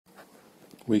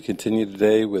We continue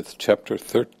today with Chapter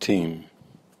 13,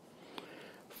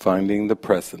 Finding the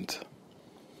Present.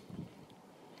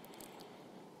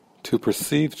 To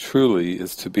perceive truly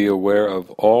is to be aware of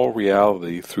all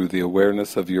reality through the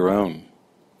awareness of your own.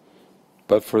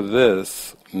 But for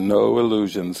this, no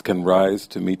illusions can rise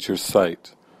to meet your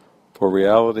sight, for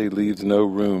reality leaves no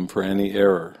room for any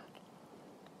error.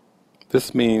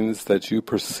 This means that you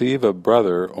perceive a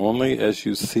brother only as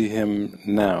you see him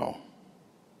now.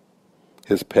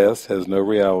 His past has no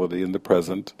reality in the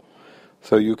present,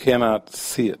 so you cannot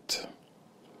see it.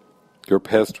 Your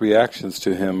past reactions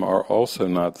to him are also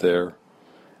not there,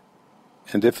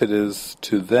 and if it is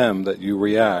to them that you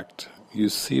react, you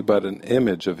see but an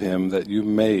image of him that you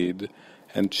made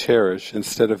and cherish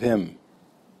instead of him.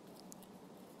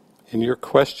 In your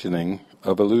questioning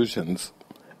of illusions,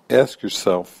 ask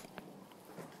yourself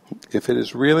if it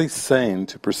is really sane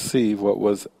to perceive what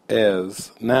was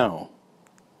as now.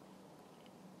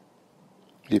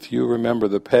 If you remember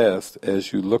the past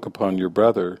as you look upon your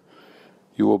brother,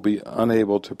 you will be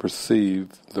unable to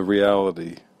perceive the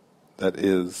reality that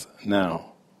is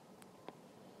now.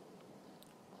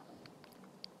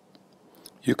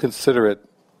 You consider it,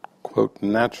 quote,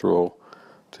 natural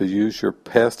to use your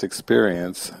past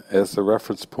experience as the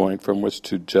reference point from which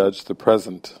to judge the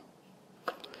present.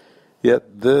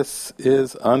 Yet this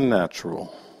is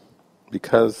unnatural,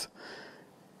 because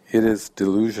it is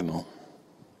delusional.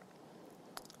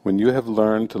 When you have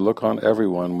learned to look on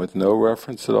everyone with no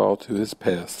reference at all to his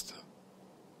past,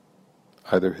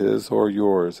 either his or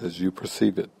yours as you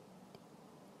perceive it,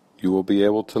 you will be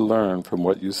able to learn from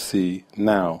what you see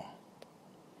now.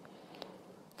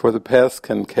 For the past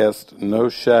can cast no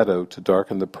shadow to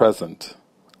darken the present,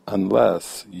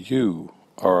 unless you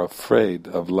are afraid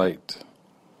of light.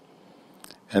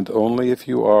 And only if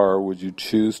you are would you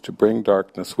choose to bring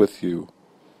darkness with you,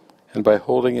 and by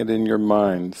holding it in your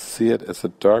mind, see it as a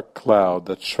dark cloud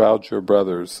that shrouds your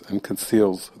brothers and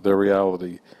conceals their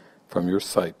reality from your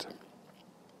sight.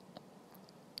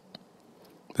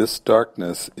 This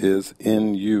darkness is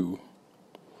in you.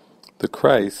 The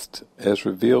Christ, as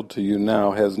revealed to you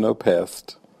now, has no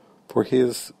past, for he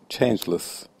is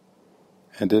changeless,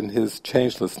 and in his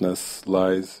changelessness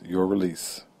lies your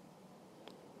release.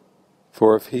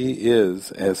 For if he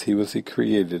is as he was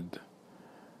created,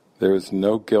 there is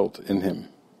no guilt in him.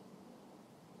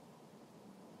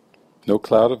 No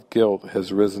cloud of guilt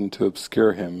has risen to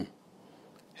obscure him,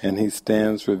 and he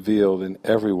stands revealed in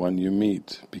everyone you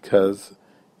meet, because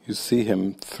you see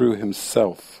him through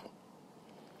himself.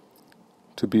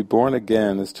 To be born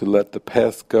again is to let the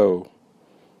past go,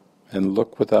 and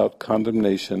look without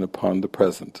condemnation upon the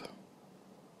present.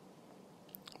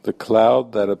 The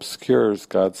cloud that obscures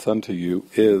God's Son to you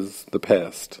is the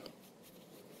past.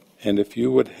 And if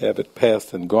you would have it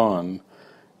past and gone,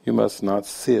 you must not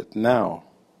see it now.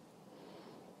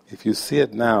 If you see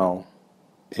it now,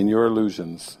 in your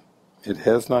illusions, it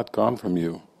has not gone from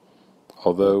you,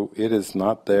 although it is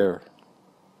not there.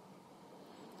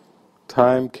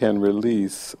 Time can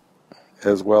release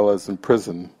as well as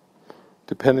imprison,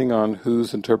 depending on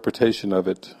whose interpretation of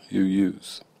it you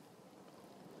use.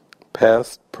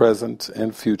 Past, present,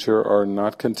 and future are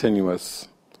not continuous,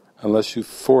 unless you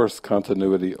force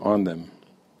continuity on them.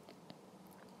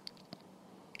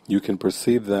 You can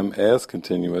perceive them as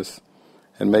continuous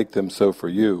and make them so for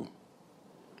you.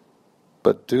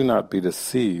 But do not be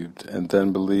deceived and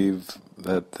then believe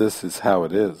that this is how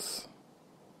it is.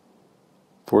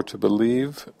 For to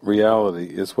believe reality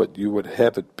is what you would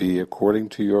have it be according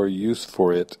to your use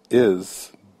for it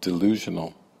is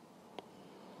delusional.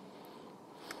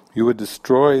 You would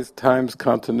destroy time's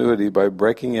continuity by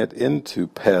breaking it into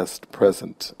past,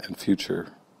 present, and future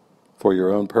for your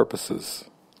own purposes.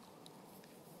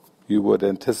 You would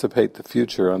anticipate the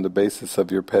future on the basis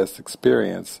of your past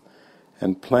experience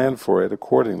and plan for it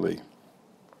accordingly.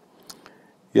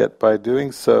 Yet by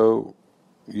doing so,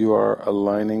 you are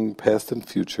aligning past and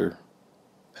future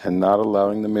and not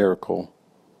allowing the miracle,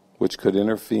 which could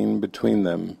intervene between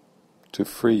them, to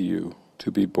free you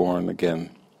to be born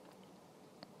again.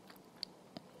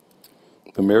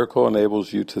 The miracle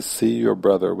enables you to see your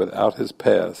brother without his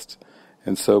past,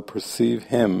 and so perceive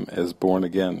him as born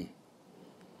again.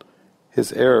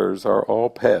 His errors are all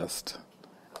past,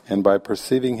 and by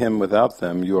perceiving him without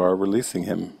them, you are releasing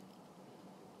him.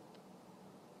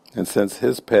 And since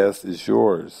his past is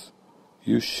yours,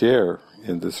 you share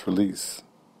in this release.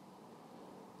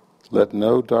 Let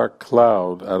no dark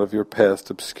cloud out of your past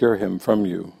obscure him from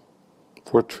you,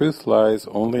 for truth lies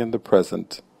only in the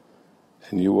present,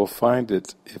 and you will find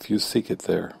it if you seek it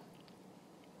there.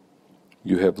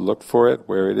 You have looked for it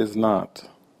where it is not,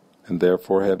 and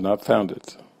therefore have not found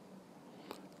it.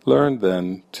 Learn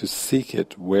then to seek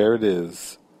it where it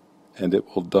is, and it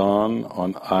will dawn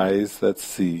on eyes that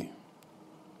see.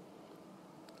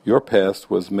 Your past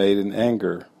was made in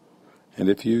anger, and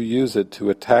if you use it to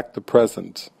attack the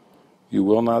present, you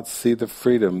will not see the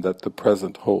freedom that the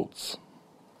present holds.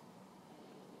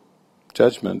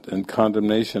 Judgment and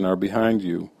condemnation are behind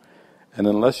you, and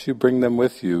unless you bring them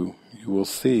with you, you will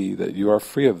see that you are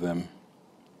free of them.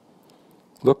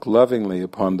 Look lovingly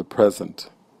upon the present,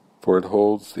 for it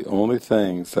holds the only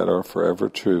things that are forever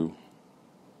true.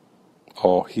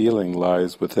 All healing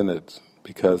lies within it,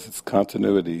 because its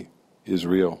continuity is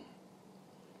real.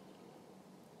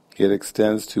 It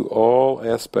extends to all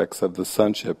aspects of the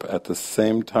sonship at the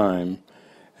same time,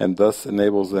 and thus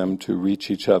enables them to reach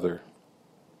each other.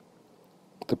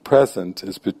 The present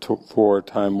is before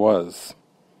time was,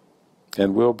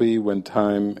 and will be when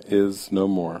time is no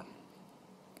more.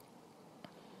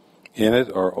 In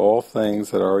it are all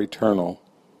things that are eternal,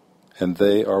 and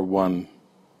they are one.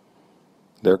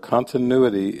 Their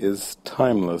continuity is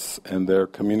timeless, and their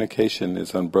communication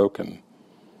is unbroken,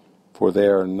 for they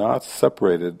are not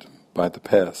separated by the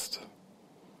past.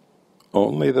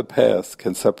 Only the past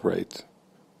can separate,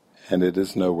 and it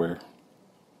is nowhere.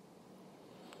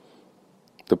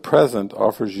 The present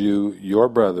offers you your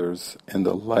brothers in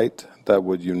the light that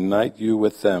would unite you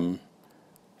with them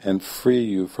and free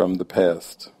you from the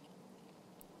past.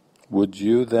 Would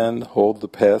you then hold the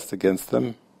past against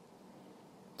them?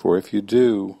 For if you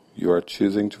do, you are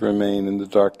choosing to remain in the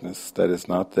darkness that is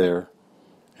not there,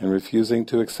 and refusing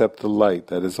to accept the light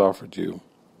that is offered you.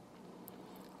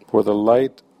 For the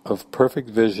light of perfect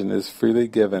vision is freely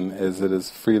given as it is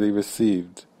freely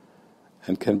received,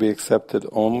 and can be accepted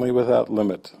only without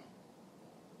limit.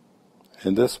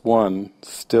 In this one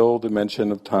still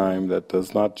dimension of time that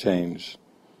does not change,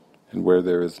 and where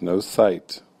there is no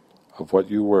sight of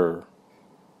what you were,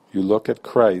 you look at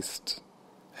Christ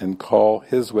and call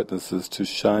His witnesses to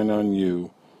shine on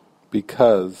you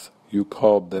because you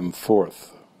called them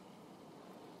forth.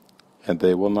 And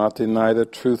they will not deny the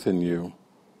truth in you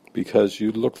because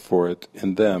you looked for it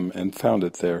in them and found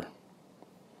it there.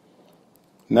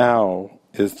 Now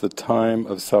is the time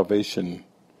of salvation,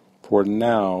 for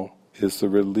now is the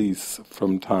release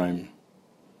from time.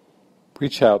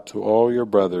 Reach out to all your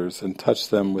brothers and touch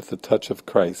them with the touch of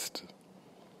Christ.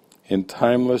 In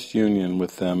timeless union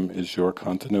with them is your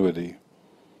continuity,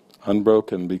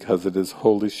 unbroken because it is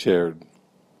wholly shared.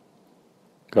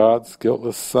 God's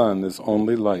guiltless Son is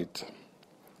only light.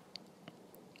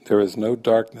 There is no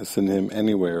darkness in Him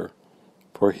anywhere,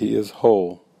 for He is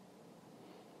whole.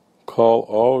 Call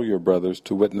all your brothers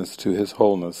to witness to His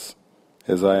wholeness,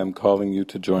 as I am calling you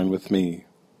to join with me.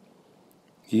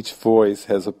 Each voice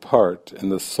has a part in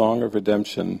the song of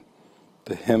redemption,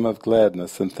 the hymn of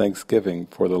gladness and thanksgiving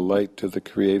for the light to the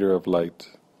Creator of light.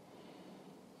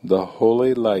 The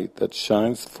holy light that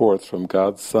shines forth from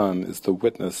God's Son is the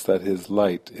witness that His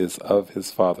light is of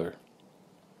His Father.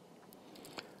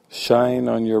 Shine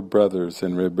on your brothers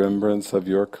in remembrance of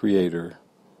your Creator,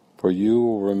 for you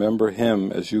will remember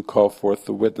Him as you call forth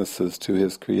the witnesses to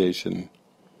His creation.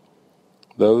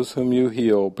 Those whom you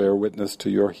heal bear witness to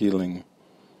your healing,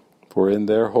 for in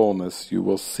their wholeness you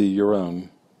will see your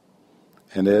own.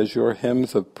 And as your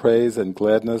hymns of praise and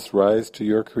gladness rise to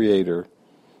your Creator,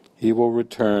 He will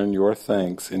return your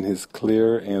thanks in His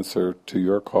clear answer to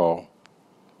your call.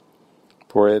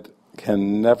 For it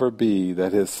can never be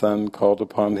that His Son called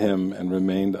upon Him and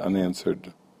remained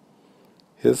unanswered.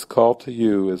 His call to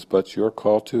you is but your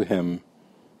call to Him,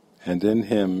 and in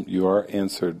Him you are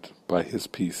answered by His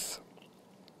peace.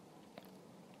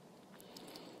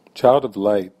 Child of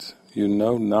light, you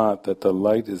know not that the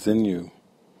light is in you,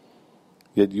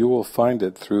 yet you will find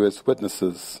it through its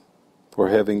witnesses, for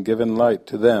having given light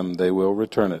to them they will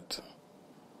return it.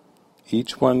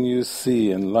 Each one you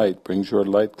see in light brings your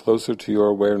light closer to your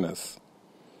awareness.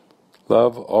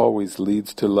 Love always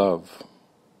leads to love.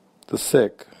 The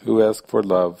sick, who ask for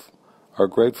love, are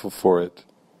grateful for it,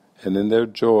 and in their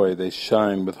joy they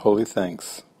shine with holy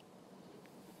thanks.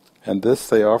 And this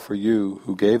they offer you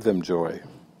who gave them joy.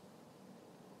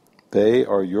 They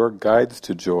are your guides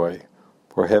to joy,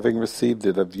 for having received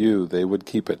it of you they would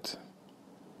keep it.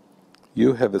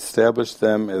 You have established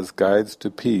them as guides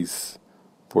to peace,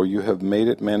 for you have made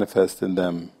it manifest in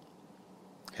them,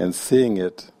 and seeing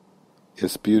it,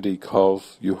 its beauty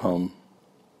calls you home.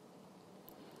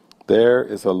 There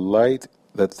is a light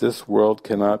that this world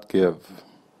cannot give,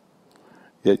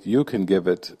 yet you can give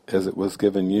it as it was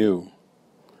given you.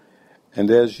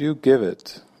 And as you give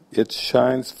it, it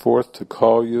shines forth to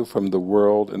call you from the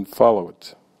world and follow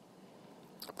it.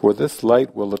 For this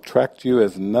light will attract you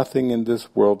as nothing in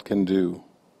this world can do.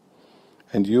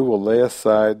 and you will lay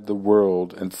aside the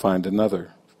world and find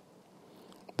another.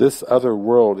 This other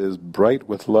world is bright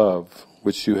with love,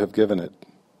 which you have given it.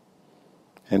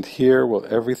 And here will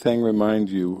everything remind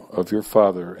you of your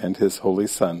Father and His Holy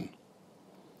Son.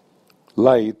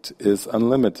 Light is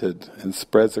unlimited and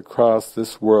spreads across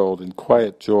this world in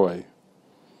quiet joy.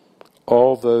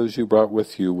 All those you brought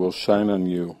with you will shine on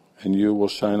you, and you will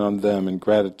shine on them in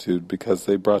gratitude because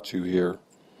they brought you here.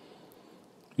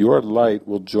 Your light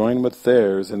will join with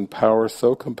theirs in power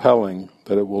so compelling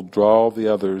that it will draw the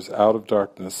others out of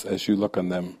darkness as you look on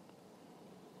them.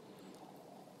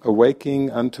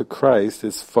 Awaking unto Christ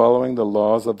is following the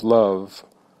laws of love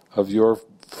of your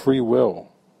free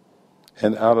will,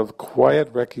 and out of quiet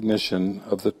recognition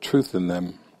of the truth in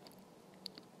them.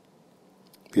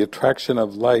 The attraction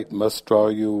of light must draw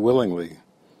you willingly,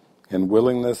 and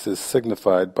willingness is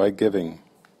signified by giving.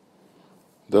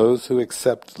 Those who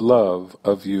accept love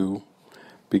of you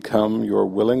become your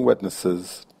willing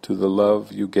witnesses to the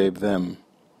love you gave them,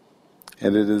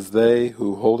 and it is they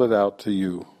who hold it out to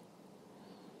you.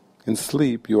 In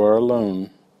sleep you are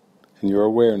alone, and your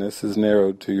awareness is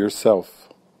narrowed to yourself.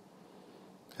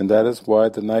 And that is why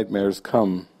the nightmares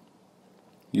come.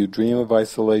 You dream of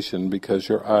isolation because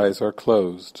your eyes are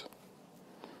closed.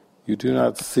 You do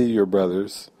not see your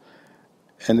brothers,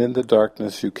 and in the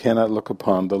darkness you cannot look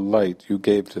upon the light you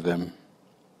gave to them.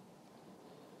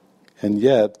 And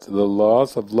yet the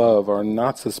laws of love are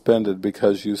not suspended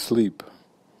because you sleep,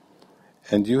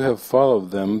 and you have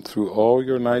followed them through all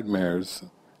your nightmares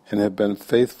and have been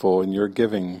faithful in your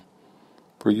giving,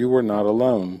 for you were not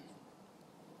alone.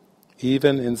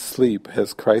 Even in sleep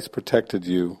has Christ protected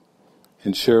you,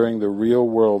 ensuring the real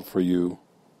world for you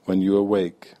when you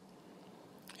awake.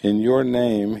 In your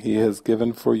name He has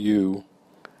given for you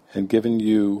and given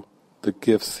you the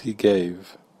gifts He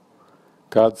gave.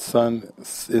 God's Son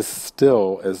is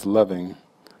still as loving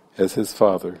as His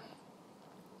Father.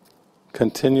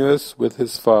 Continuous with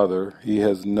His Father, He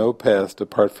has no past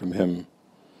apart from Him.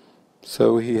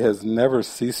 So He has never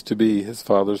ceased to be His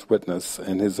Father's witness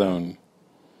and His own.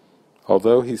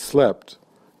 Although He slept,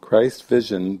 Christ's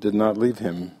vision did not leave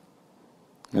Him,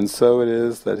 and so it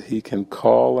is that He can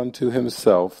call unto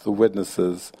Himself the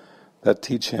witnesses that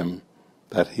teach Him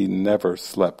that He never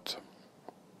slept.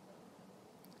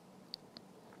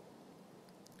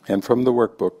 And from the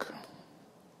Workbook,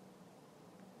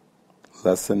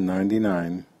 Lesson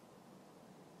 99,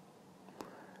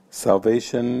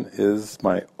 Salvation is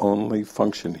my only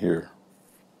function here.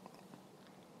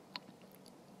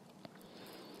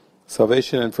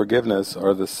 Salvation and forgiveness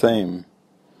are the same.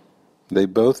 They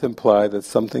both imply that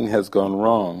something has gone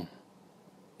wrong,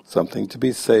 something to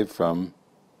be saved from,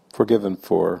 forgiven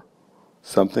for,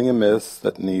 something amiss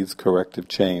that needs corrective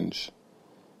change,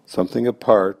 something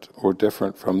apart or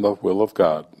different from the will of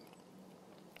God.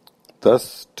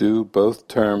 Thus do both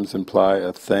terms imply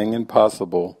a thing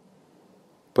impossible,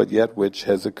 but yet which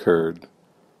has occurred,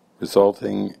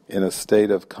 resulting in a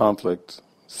state of conflict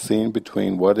seen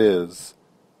between what is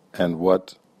and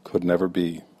what could never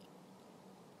be.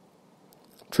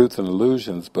 Truth and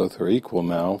illusions both are equal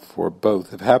now, for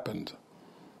both have happened.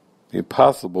 The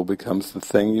impossible becomes the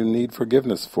thing you need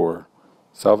forgiveness for,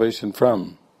 salvation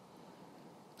from.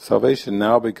 Salvation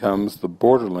now becomes the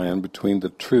borderland between the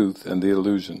truth and the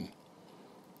illusion.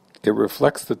 It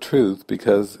reflects the truth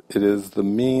because it is the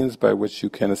means by which you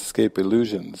can escape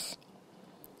illusions.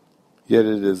 Yet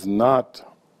it is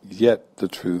not yet the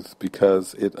truth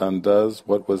because it undoes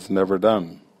what was never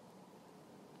done.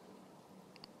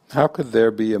 How could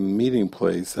there be a meeting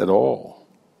place at all,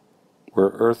 where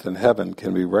earth and heaven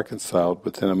can be reconciled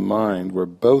within a mind where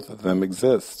both of them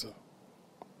exist?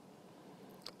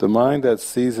 The mind that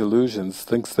sees illusions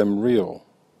thinks them real.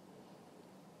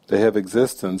 They have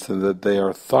existence in that they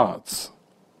are thoughts,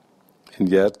 and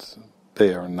yet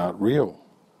they are not real,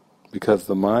 because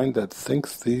the mind that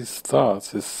thinks these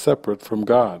thoughts is separate from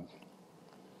God.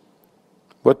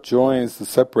 What joins the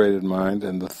separated mind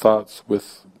and the thoughts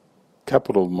with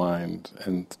capital mind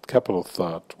and capital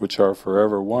thought, which are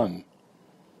forever one?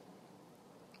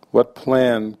 What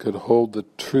plan could hold the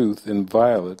truth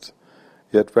inviolate,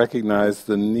 yet recognize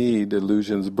the need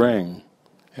illusions bring,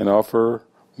 and offer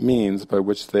means by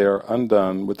which they are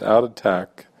undone without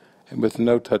attack and with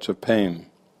no touch of pain?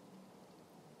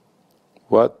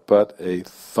 What but a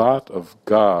thought of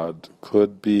God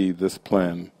could be this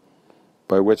plan,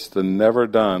 by which the never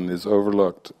done is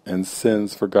overlooked and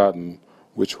sins forgotten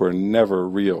which were never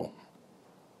real?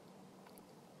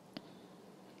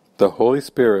 The Holy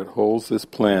Spirit holds this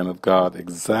plan of God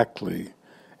exactly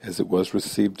as it was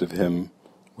received of Him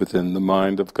within the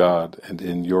mind of God and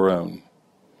in your own.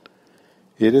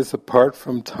 It is apart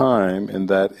from time in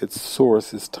that its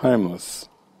source is timeless,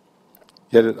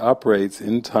 yet it operates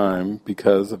in time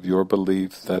because of your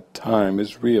belief that time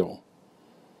is real.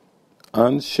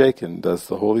 Unshaken does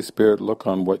the Holy Spirit look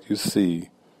on what you see,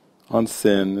 on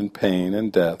sin and pain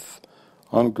and death,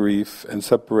 on grief and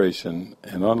separation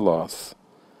and on loss.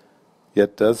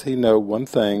 Yet does he know one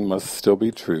thing must still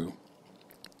be true.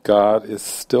 God is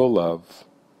still love,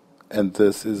 and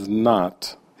this is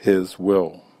not his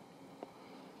will.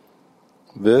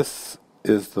 This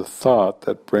is the thought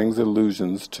that brings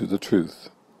illusions to the truth,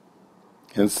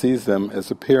 and sees them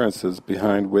as appearances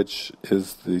behind which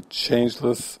is the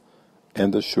changeless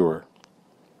and the sure.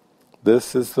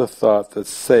 This is the thought that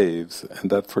saves and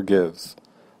that forgives,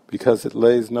 because it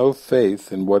lays no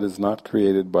faith in what is not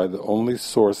created by the only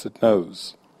source it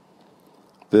knows.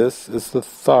 This is the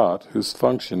thought whose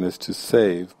function is to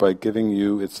save by giving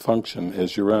you its function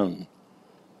as your own.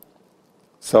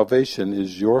 Salvation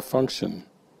is your function,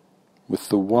 with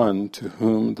the one to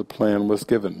whom the plan was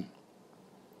given.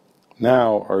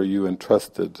 Now are you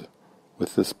entrusted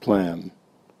with this plan,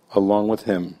 along with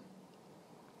him.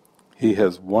 He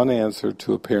has one answer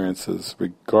to appearances,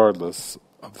 regardless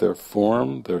of their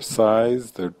form, their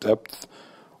size, their depth,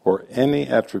 or any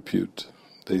attribute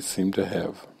they seem to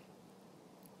have.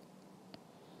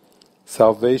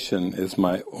 Salvation is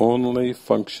my only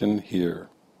function here.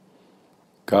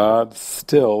 God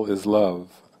still is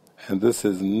love, and this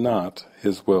is not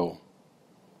his will.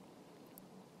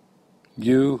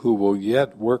 You who will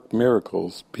yet work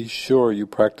miracles, be sure you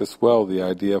practice well the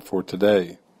idea for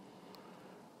today.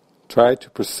 Try to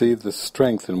perceive the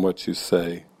strength in what you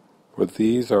say, for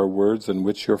these are words in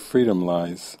which your freedom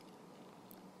lies.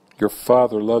 Your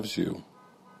Father loves you.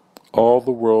 All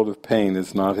the world of pain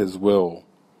is not his will.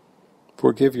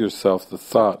 Forgive yourself the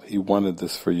thought he wanted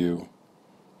this for you.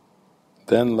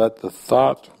 Then let the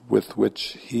thought with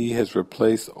which he has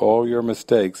replaced all your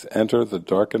mistakes enter the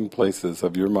darkened places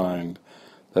of your mind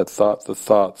that thought the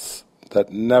thoughts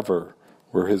that never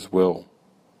were his will.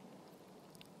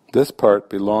 This part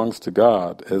belongs to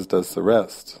God, as does the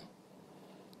rest.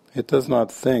 It does not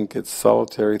think its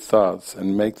solitary thoughts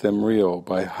and make them real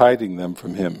by hiding them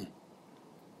from him.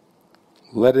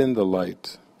 Let in the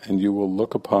light, and you will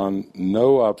look upon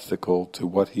no obstacle to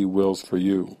what he wills for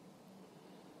you.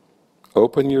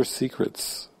 Open your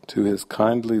secrets to his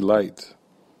kindly light,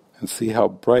 and see how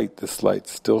bright this light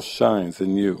still shines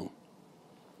in you.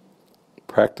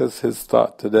 Practice his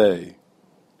thought today,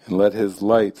 and let his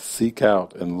light seek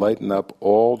out and lighten up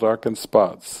all darkened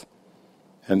spots,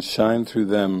 and shine through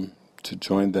them to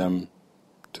join them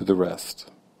to the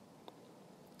rest.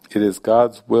 It is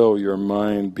God's will your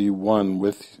mind be one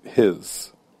with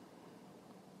his.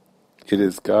 It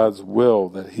is God's will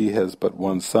that he has but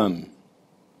one son.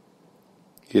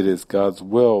 It is God's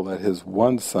will that his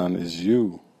one son is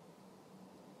you.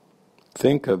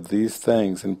 Think of these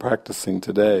things in practicing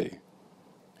today,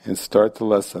 and start the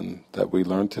lesson that we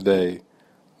learned today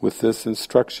with this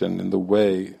instruction in the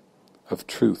way of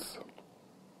truth.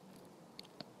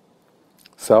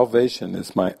 Salvation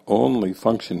is my only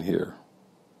function here.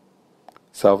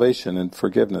 Salvation and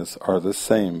forgiveness are the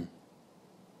same.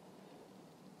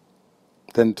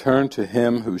 Then turn to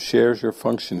him who shares your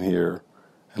function here,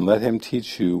 and let him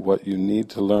teach you what you need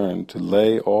to learn to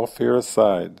lay all fear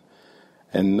aside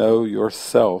and know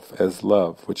yourself as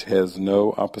love, which has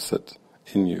no opposite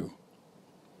in you.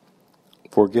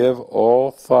 Forgive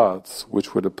all thoughts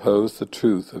which would oppose the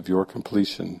truth of your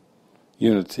completion,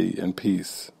 unity, and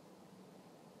peace.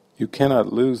 You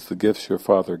cannot lose the gifts your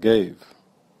Father gave.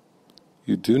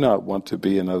 You do not want to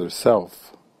be another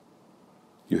self.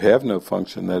 You have no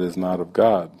function that is not of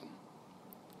God.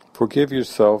 Forgive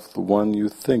yourself the one you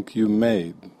think you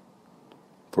made.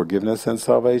 Forgiveness and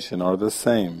salvation are the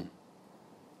same.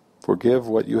 Forgive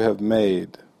what you have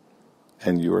made,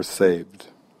 and you are saved.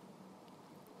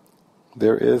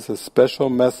 There is a special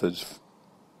message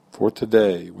for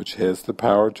today which has the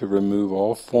power to remove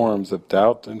all forms of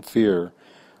doubt and fear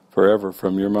forever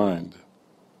from your mind.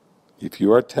 If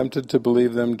you are tempted to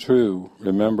believe them true,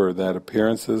 remember that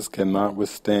appearances cannot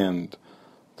withstand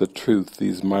the truth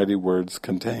these mighty words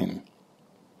contain.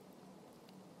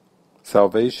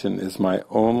 Salvation is my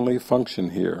only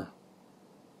function here.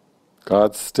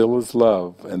 God still is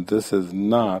love, and this is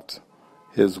not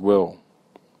his will.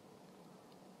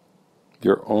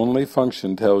 Your only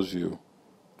function tells you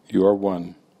you are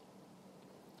one.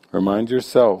 Remind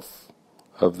yourself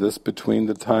of this between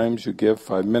the times you give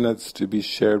 5 minutes to be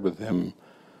shared with him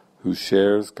who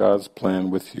shares God's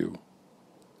plan with you.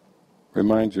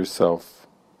 Remind yourself,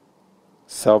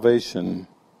 salvation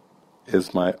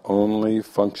is my only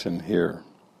function here.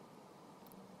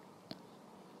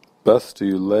 Thus do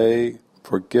you lay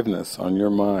forgiveness on your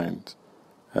mind,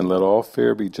 and let all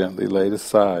fear be gently laid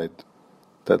aside,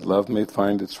 that love may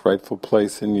find its rightful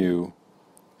place in you,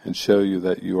 and show you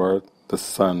that you are the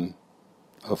Son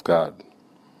of God.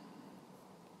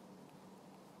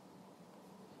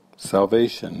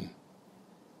 Salvation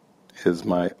is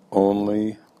my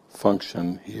only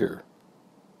function here.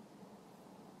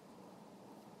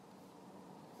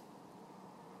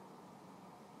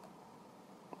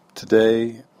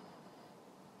 Today,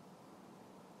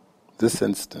 this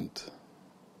instant,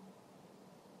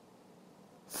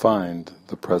 find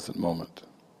the present moment.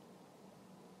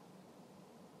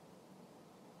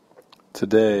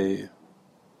 Today,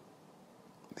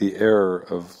 the error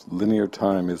of linear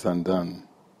time is undone.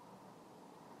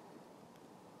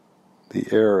 The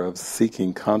error of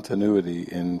seeking continuity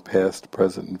in past,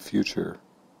 present, and future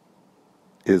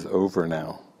is over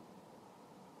now.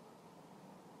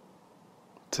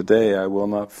 Today I will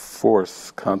not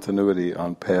force continuity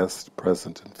on past,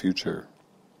 present, and future.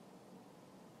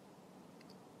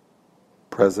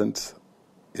 Present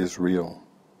is real,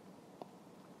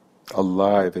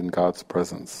 alive in God's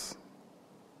presence.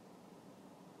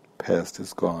 Past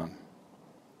is gone.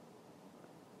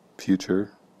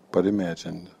 Future, but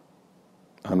imagined,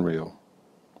 unreal.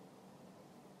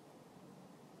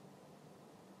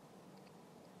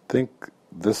 Think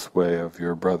this way of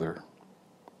your brother.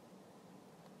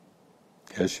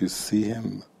 As you see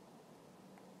him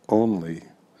only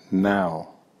now,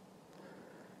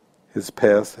 his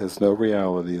past has no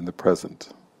reality in the present,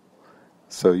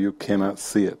 so you cannot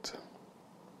see it.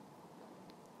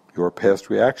 Your past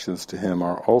reactions to him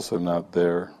are also not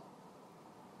there,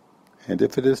 and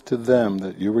if it is to them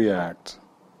that you react,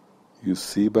 you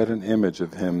see but an image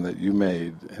of him that you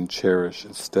made and cherish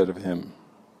instead of him.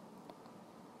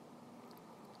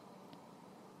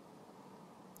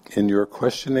 In your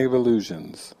questioning of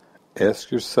illusions, ask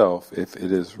yourself if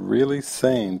it is really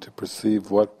sane to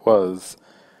perceive what was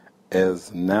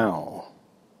as now.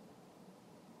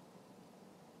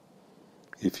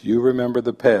 If you remember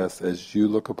the past as you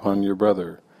look upon your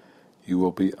brother, you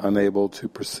will be unable to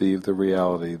perceive the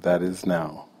reality that is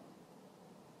now.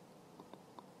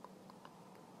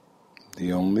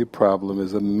 The only problem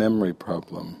is a memory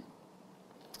problem,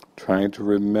 trying to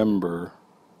remember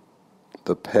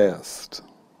the past.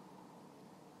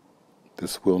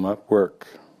 This will not work.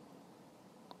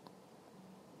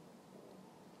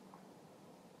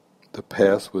 The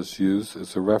past was used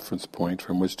as a reference point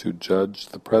from which to judge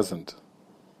the present.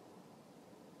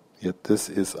 Yet this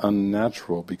is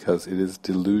unnatural because it is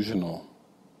delusional.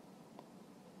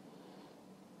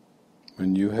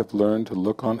 When you have learned to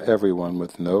look on everyone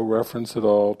with no reference at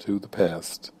all to the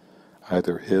past,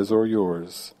 either his or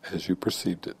yours, as you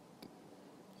perceived it,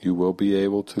 you will be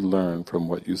able to learn from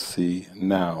what you see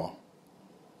now.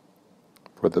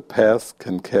 For the past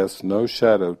can cast no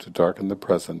shadow to darken the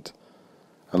present,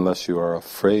 unless you are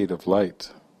afraid of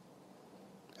light.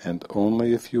 And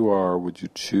only if you are would you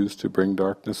choose to bring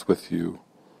darkness with you,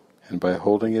 and by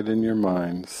holding it in your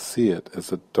mind, see it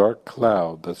as a dark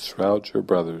cloud that shrouds your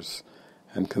brothers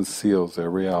and conceals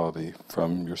their reality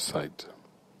from your sight.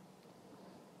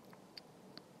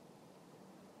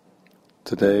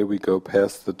 Today we go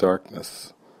past the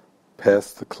darkness,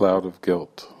 past the cloud of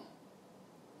guilt,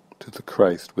 to the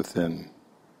Christ within.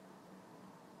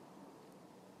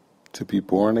 To be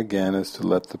born again is to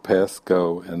let the past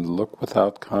go and look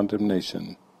without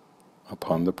condemnation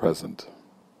upon the present.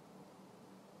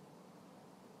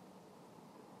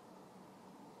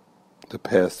 The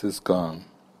past is gone.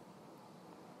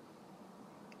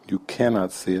 You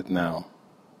cannot see it now.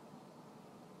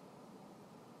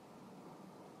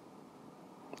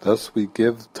 Thus we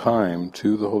give time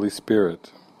to the Holy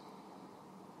Spirit,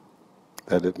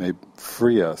 that it may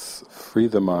free us, free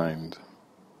the mind,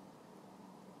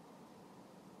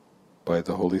 by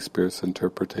the Holy Spirit's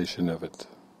interpretation of it.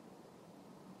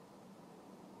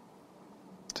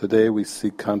 Today we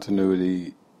seek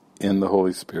continuity in the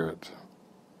Holy Spirit,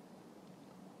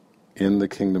 in the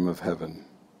kingdom of heaven,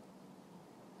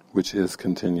 which is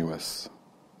continuous.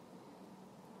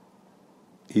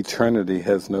 Eternity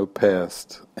has no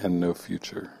past and no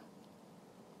future.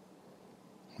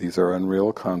 These are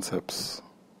unreal concepts.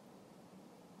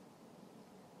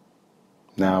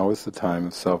 Now is the time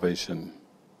of salvation,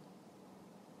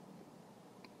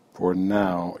 for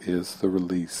now is the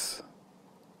release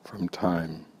from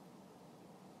time.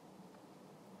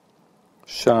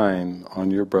 Shine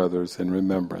on your brothers in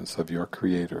remembrance of your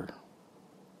Creator,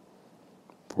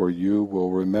 for you will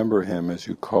remember Him as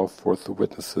you call forth the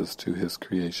witnesses to His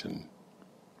creation.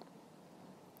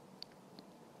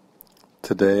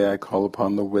 Today I call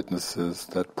upon the witnesses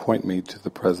that point me to the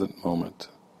present moment,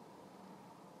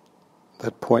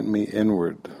 that point me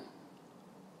inward.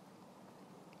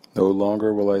 No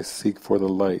longer will I seek for the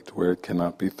light where it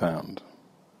cannot be found.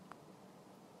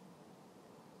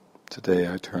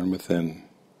 Today I turn within.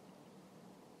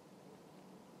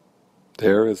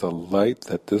 There is a light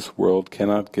that this world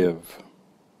cannot give,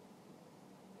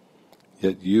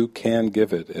 yet you can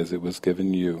give it as it was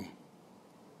given you.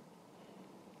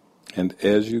 And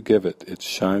as you give it, it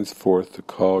shines forth to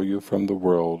call you from the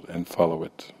world and follow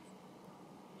it.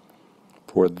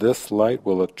 For this light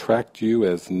will attract you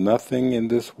as nothing in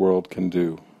this world can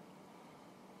do,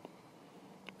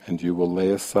 and you will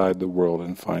lay aside the world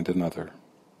and find another.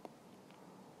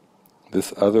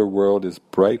 This other world is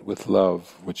bright with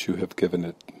love which you have given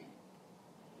it,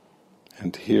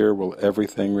 and here will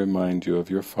everything remind you of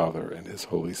your Father and His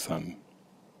Holy Son.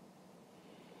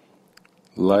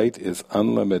 Light is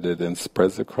unlimited and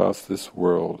spreads across this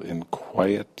world in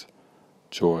quiet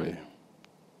joy.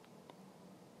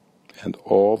 And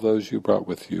all those you brought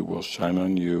with you will shine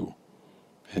on you,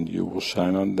 and you will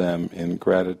shine on them in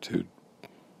gratitude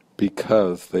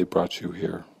because they brought you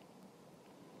here.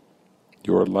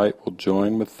 Your light will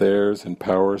join with theirs in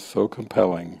power so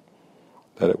compelling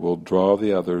that it will draw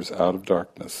the others out of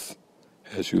darkness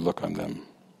as you look on them.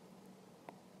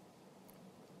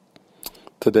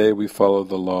 Today we follow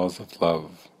the laws of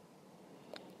love.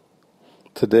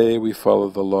 Today we follow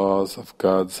the laws of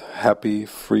God's happy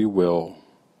free will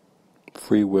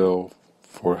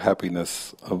for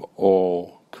happiness of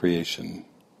all creation.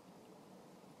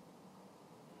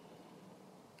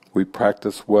 We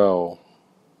practice well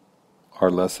our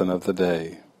lesson of the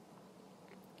day.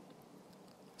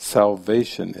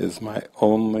 Salvation is my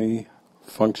only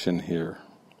function here.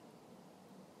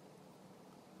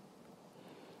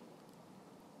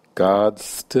 God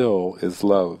still is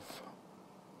love,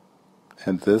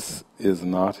 and this is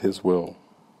not His will.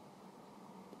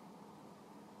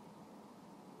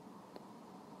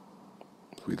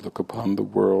 As we look upon the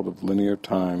world of linear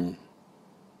time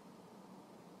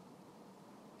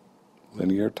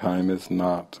is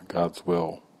not God's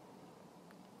will.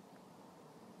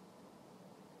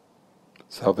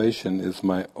 Salvation is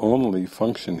my only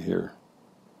function here.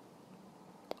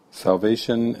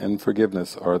 Salvation and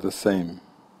forgiveness are the same.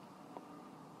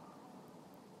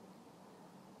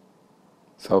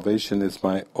 Salvation is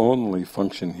my only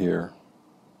function here.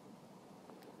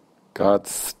 God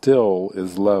still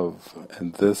is love,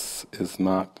 and this is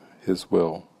not His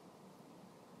will.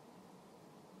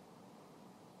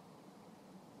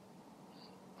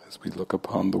 As we look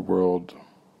upon the world,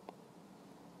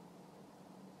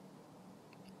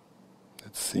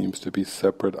 it seems to be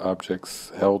separate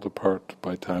objects held apart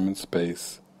by time and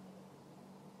space.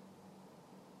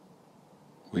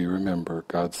 We remember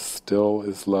God still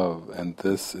is love, and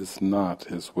this is not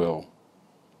His will.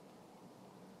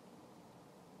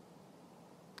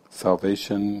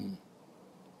 Salvation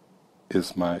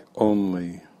is my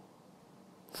only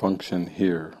function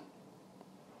here.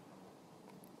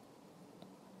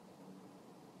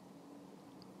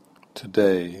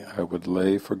 Today I would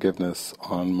lay forgiveness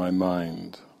on my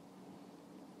mind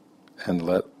and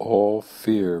let all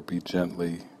fear be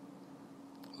gently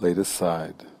laid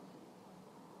aside,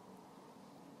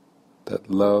 that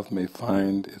love may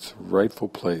find its rightful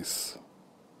place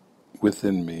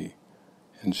within me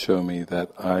and show me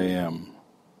that I am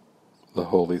the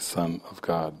Holy Son of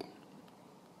God.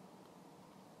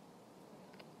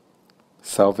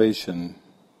 Salvation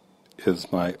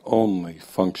is my only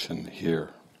function here.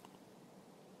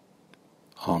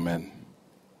 Amen.